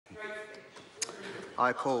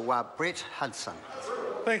I call Brett Hudson.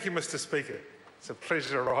 Thank you, Mr Speaker. It's a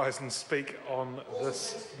pleasure to rise and speak on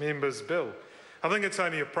this member's bill. I think it's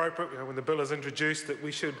only appropriate when the bill is introduced that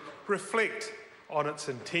we should reflect on its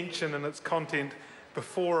intention and its content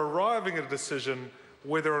before arriving at a decision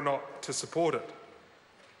whether or not to support it.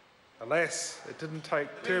 Alas, it didn't take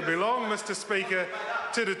terribly long, Mr Speaker,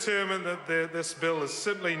 to determine that this bill is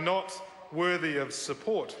simply not worthy of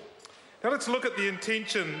support. Now let's look at the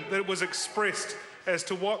intention that was expressed as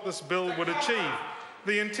to what this bill would achieve.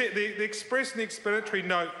 The express and explanatory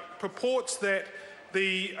note purports that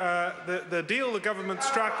the deal the government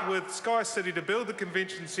struck with Sky City to build the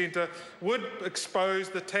convention centre would expose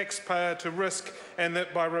the taxpayer to risk, and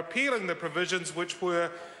that by repealing the provisions which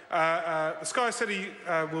were Sky City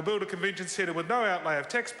will build a convention centre with no outlay of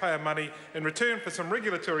taxpayer money in return for some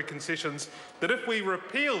regulatory concessions, that if we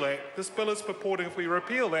repeal that, this bill is purporting if we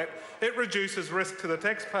repeal that, it reduces risk to the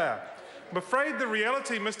taxpayer. I'm afraid the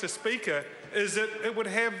reality, Mr Speaker, is that it would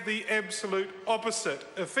have the absolute opposite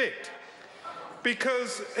effect.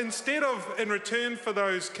 Because instead of, in return for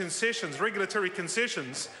those concessions, regulatory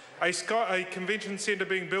concessions, a convention centre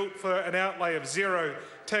being built for an outlay of zero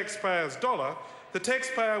taxpayers' dollar, the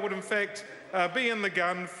taxpayer would in fact be in the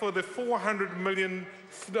gun for the $400 million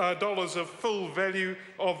of full value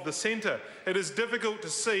of the centre. It is difficult to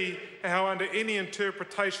see how, under any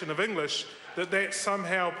interpretation of English, that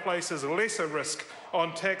somehow places lesser risk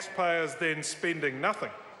on taxpayers than spending nothing.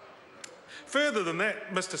 Further than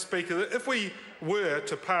that, Mr Speaker, if we were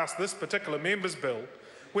to pass this particular member's bill,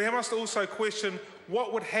 we must also question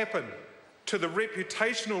what would happen to the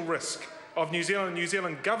reputational risk of New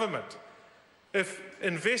Zealand government if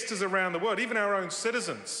investors around the world, even our own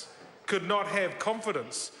citizens, could not have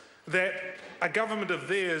confidence that a government of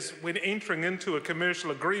theirs, when entering into a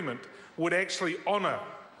commercial agreement, would actually honour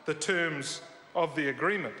the terms of the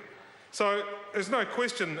agreement. So there's no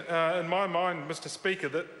question in my mind, Mr Speaker,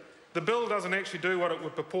 that the bill doesn't actually do what it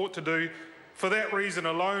would purport to do. For that reason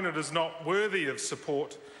alone, it is not worthy of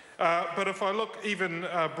support. But if I look even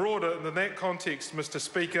broader than that context, Mr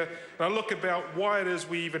Speaker, and I look about why it is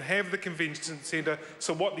we even have the convention centre,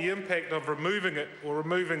 so what the impact of removing it, or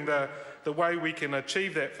removing the way we can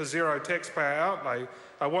achieve that for zero taxpayer outlay,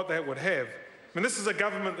 what that would have. I mean, this is a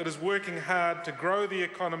government that is working hard to grow the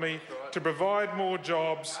economy, to provide more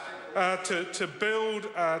jobs, to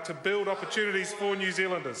build opportunities for New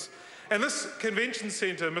Zealanders. And this convention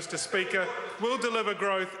centre, Mr Speaker, will deliver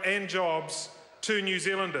growth and jobs to New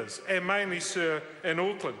Zealanders, and mainly, sir, in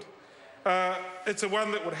Auckland. It's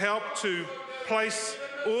one that would help to place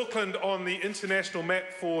Auckland on the international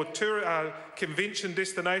map for convention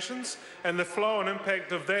destinations, and the flow and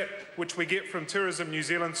impact of that which we get from Tourism New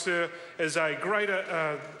Zealand, sir, is a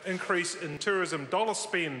greater increase in tourism dollar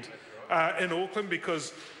spend in Auckland,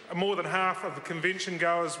 because more than half of the convention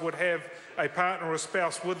goers would have a partner or a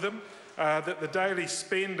spouse with them, that the daily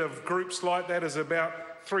spend of groups like that is about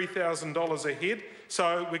 $3,000 a head.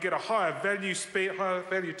 So we get a higher value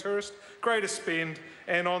tourist, greater spend,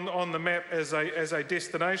 and on the map as a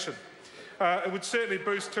destination. It would certainly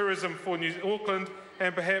boost tourism for Auckland,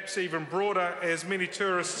 and perhaps even broader, as many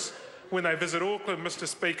tourists, when they visit Auckland, Mr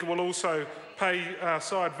Speaker, will also pay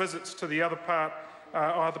side visits to the other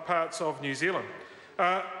parts of New Zealand.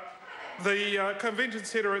 The convention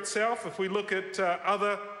centre itself, if we look at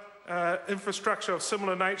other infrastructure of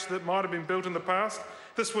similar nature that might have been built in the past,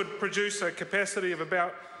 this would produce a capacity of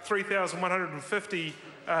about 3,150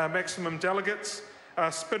 maximum delegates,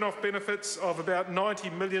 spin-off benefits of about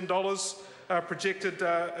 $90 million projected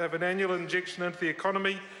of an annual injection into the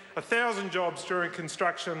economy, 1,000 jobs during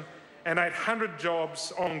construction, and 800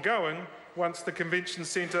 jobs ongoing once the convention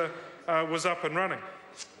centre was up and running.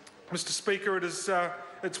 Mr Speaker,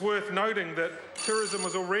 it's worth noting that tourism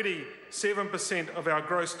was already 7% of our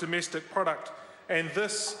gross domestic product, and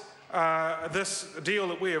this deal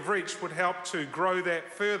that we have reached would help to grow that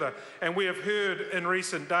further. And we have heard in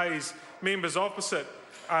recent days members opposite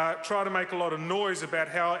try to make a lot of noise about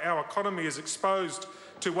how our economy is exposed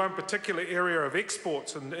to one particular area of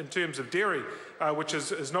exports in terms of dairy, which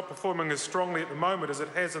is not performing as strongly at the moment as it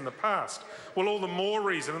has in the past. Well, all the more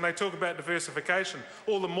reason, and they talk about diversification,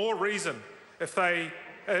 all the more reason if they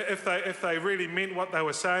really meant what they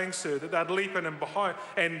were saying, sir, that they'd leap in and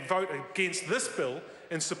vote against this bill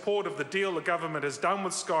in support of the deal the government has done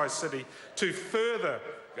with Sky City to further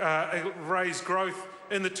raise growth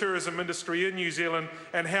in the tourism industry in New Zealand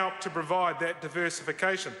and help to provide that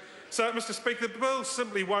diversification. So, Mr Speaker, the bill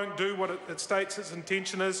simply won't do what it states its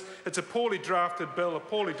intention is. It's a poorly drafted bill, a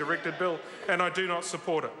poorly directed bill, and I do not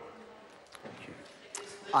support it.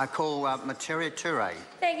 I call Materia Ture.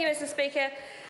 Thank you, Mr Speaker.